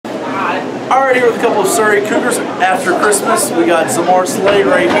All right, here with a couple of Surry Cougars after Christmas. We got Zhamare Slade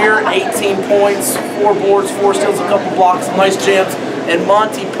right here, 18 points, 4 boards, 4 steals, a couple blocks, nice jams. And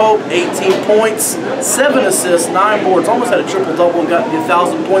Monte Pope, 18 points, 7 assists, 9 boards, almost had a triple-double and got the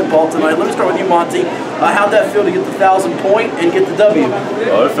 1,000-point ball tonight. Let me start with you, Monte. How'd that feel to get the 1,000-point and get the W?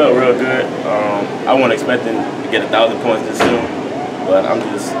 Oh, it felt real good. I wasn't expecting to get 1,000 points this soon, but I'm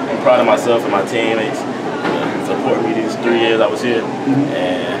proud of myself and my teammates for supporting me these 3 years I was here,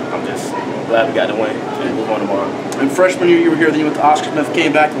 and I'm just glad we got the win and move on tomorrow. And freshman year, you were here, then you went to Oscar Smith,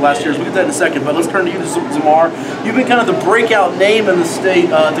 came back the last years. We'll get that in a second, but let's turn to you, Zhamare. You've been kind of the breakout name in the state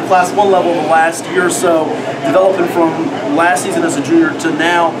at the Class 1 level the last year or so, developing from last season as a junior to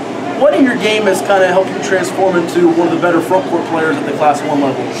now. What in your game has kind of helped you transform into one of the better front court players at the Class 1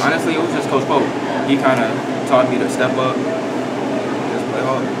 level? Honestly, it was just Coach Pope. He kind of taught me to step up, just play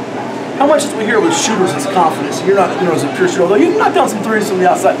hard. How much as we hear with shooters, it's confidence. You're not, as a pure shooter, although you can knock down some threes from the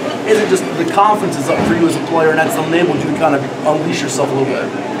outside. Is it just the confidence is up for you as a player, and that's enabled you to kind of unleash yourself a little bit?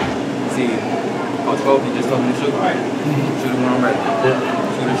 See, Coach Pope, he just told me to shoot. Shoot it when I'm ready.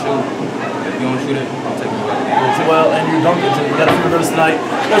 Shoot it, shoot. If you don't shoot it, I'll take it away. Well, and you're dunking, so you got a few minutes tonight.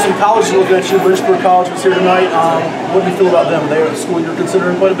 There's some colleges looking at you. Lynchburg College was here tonight. What do you feel about them? Are they a school you're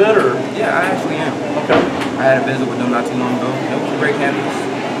considering quite a bit, or? Yeah, I actually am. Okay. I had a visit with them not too long ago. It was a great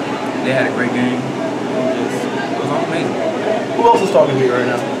campus. They had a great game. It was all amazing. Who else is talking to you right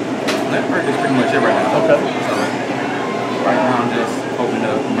now? Lynchburg is pretty much it right now. Okay. So, right now I'm just hoping to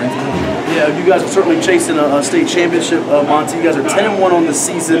bring some. Yeah, you guys are certainly chasing a state championship, Monte. You guys are 10-1 on the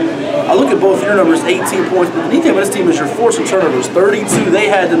season. I look at both your numbers, 18 points, but the neat thing about this team is your force and turnovers, 32 they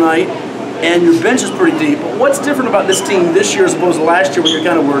had tonight, and your bench is pretty deep. But what's different about this team this year as opposed to last year when you're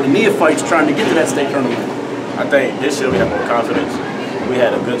kind of were neophytes trying to get to that state tournament? I think this year we have more confidence. We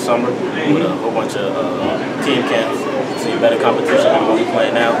had a good summer with a whole bunch of team camps, see better competition than what we're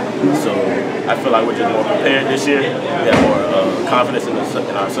playing now. So I feel like we're just more prepared this year. We have more confidence in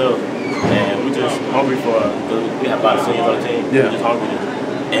ourselves, and we're just hungry for. We have a lot of seniors on the team. Yeah. We're just hungry to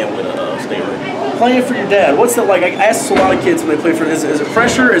end with a state ring. Playing for your dad, what's it like? I ask this a lot of kids when they play for. Is it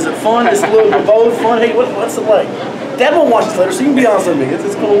pressure? Is it fun? Is it a little bit both fun? Hey, what's it like? Dad won't watch this later, so you can be honest with me.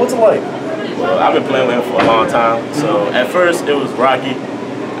 It's cool. What's it like? Well, I've been playing with him for a long time, so at first it was rocky.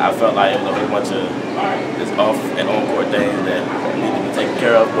 I felt like it was a whole bunch of just off and on court things that needed to be taken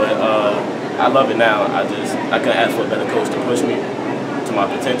care of, but I love it now. I couldn't ask for a better coach to push me to my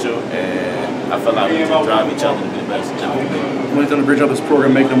potential, and I felt like we just drive each other to be the best. He's done a great job of this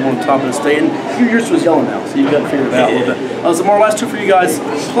program, making them one on top of the state. And yours was yelling now, so you've got to figure it out a little bit. Zhamare, last two for you guys.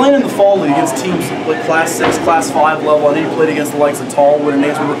 Playing in the fall league against teams like Class 6, Class 5 level. I know you played against the likes of Tallied and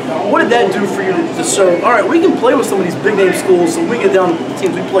River. What did that do for you to show, all right, we can play with some of these big name schools, so when we get down to the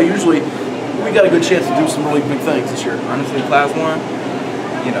teams we play usually, we got a good chance to do some really big things this year. Honestly, Class 1,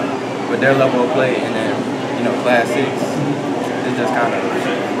 with their level of play, and then, Class 6, it's just kind of,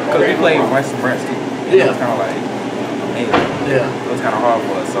 because we play Western Branch too. It's kind of like, it was kind of hard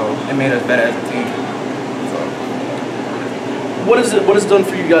for us, so it made us better as a team. So, what is it done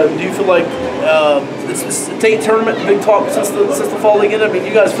for you guys? Do you feel like it's a state tournament, the big talk since the fall league ended? I mean,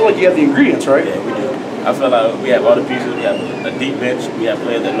 you guys feel like you have the ingredients, right? Yeah, we do. I feel like we have all the pieces. We have a deep bench. We have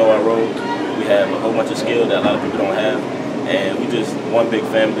players that know our role. We have a whole bunch of skill that a lot of people don't have. And we just one big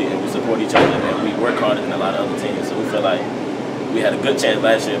family, and we support each other, and we work harder than a lot of other teams. So we feel like we had a good chance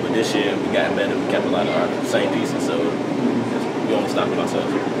last year, but this year we got better. We kept a lot of our same pieces, so we only stopped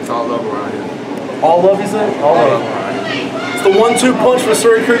ourselves. It's all love around here. All love, you said? All love around here. It's the 1-2 punch for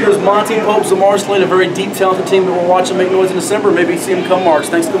Surry Cougars. Monte Pope, Zhamare Slade, a very deep, talented team that we'll watch them make noise in December. Maybe see them come March.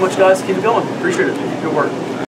 Thanks so much, guys. Keep it going. Appreciate it. Good work.